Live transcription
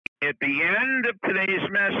At the end of today's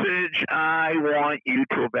message, I want you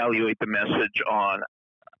to evaluate the message on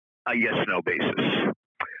a yes-no basis.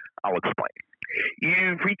 I'll explain.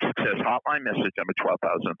 You've reached Success Hotline, message number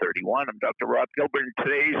 12,031. I'm Dr. Rob Gilbert, and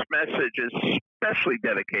today's message is specially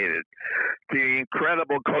dedicated to the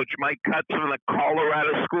incredible Coach Mike Cutson of the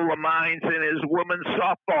Colorado School of Mines and his women's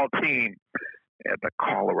softball team at the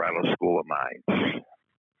Colorado School of Mines.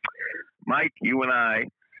 Mike, you and I,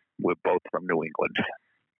 we're both from New England.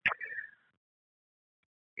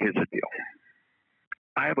 Here's the deal.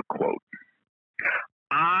 I have a quote.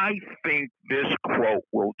 I think this quote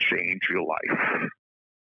will change your life.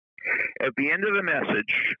 At the end of the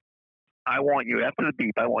message, I want you, after the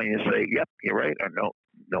beep, I want you to say, yep, you're right, or no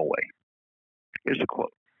way. Here's the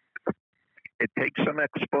quote. It takes some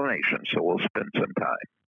explanation, so we'll spend some time.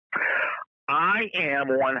 I am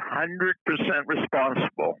 100%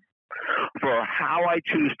 responsible for how I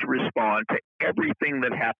choose to respond to everything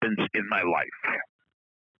that happens in my life.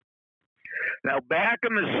 Now, back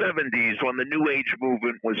in the 70s, when the New Age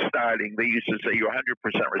movement was starting, they used to say you're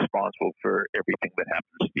 100% responsible for everything that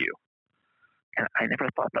happens to you. And I never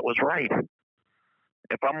thought that was right.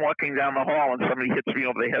 If I'm walking down the hall and somebody hits me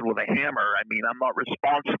over the head with a hammer, I mean, I'm not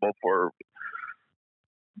responsible for.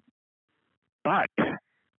 But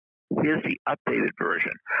here's the updated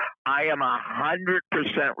version. I am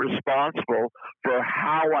 100% responsible for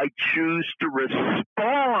how I choose to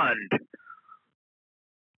respond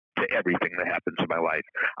to everything that happens in my life.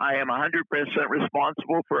 I am 100%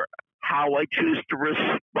 responsible for how I choose to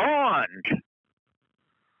respond.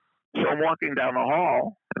 So I'm walking down the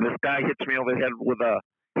hall, and this guy hits me over the head with a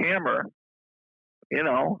hammer. You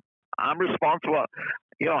know, I'm responsible.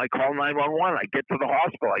 You know, I call 911. I get to the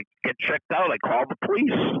hospital. I get checked out. I call the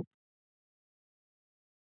police.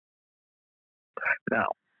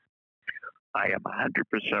 Now, I am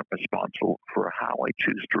 100% responsible for how I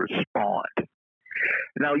choose to respond.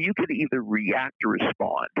 Now, you can either react or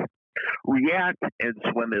respond. React is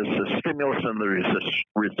when there's a stimulus and there is a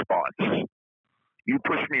response. You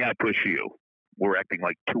push me, I push you. We're acting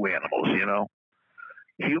like two animals, you know?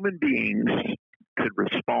 Human beings could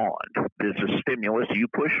respond. There's a stimulus, you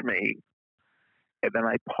push me, and then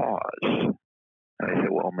I pause. And I say,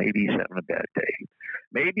 well, maybe he's having a bad day.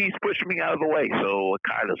 Maybe he's pushing me out of the way so a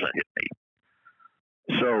car doesn't hit me.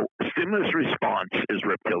 So stimulus response is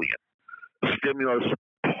reptilian. Stimulus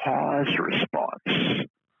pause response.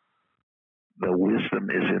 The wisdom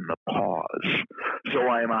is in the pause. So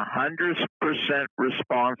I am 100%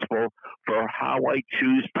 responsible for how I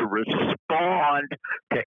choose to respond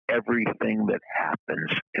to everything that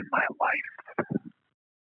happens in my life.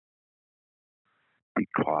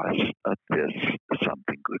 Because of this,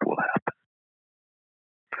 something good will happen.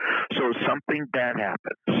 So something bad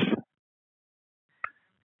happens.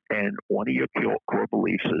 And one of your core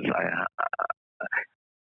beliefs is,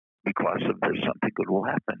 because of this, something good will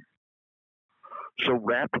happen. So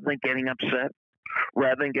rather than getting upset,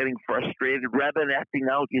 rather than getting frustrated, rather than acting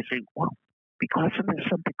out, you say, well, because of this,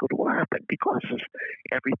 something good will happen. Because of this,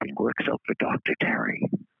 everything works out for Dr. Terry.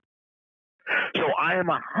 So I am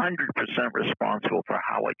 100% responsible for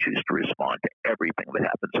how I choose to respond to everything that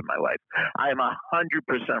happens in my life. I am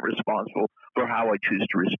 100% responsible for how I choose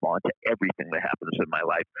to respond to everything that happens in my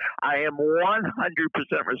life. I am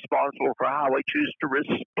 100% responsible for how I choose to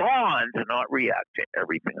respond and not react to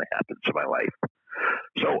everything that happens in my life.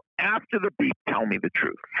 So after the beep, tell me the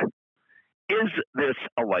truth. Is this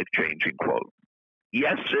a life-changing quote?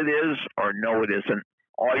 Yes, it is, or no, it isn't.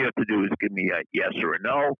 All you have to do is give me a yes or a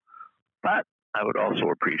no. But I would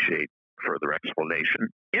also appreciate further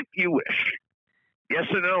explanation if you wish. Yes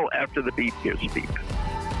or no after the beep, here's the beep.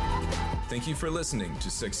 Thank you for listening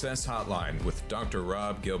to Success Hotline with Dr.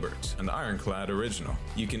 Rob Gilbert, an Ironclad original.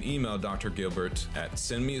 You can email Dr. Gilbert at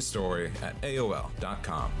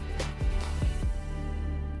sendmeastory@aol.com.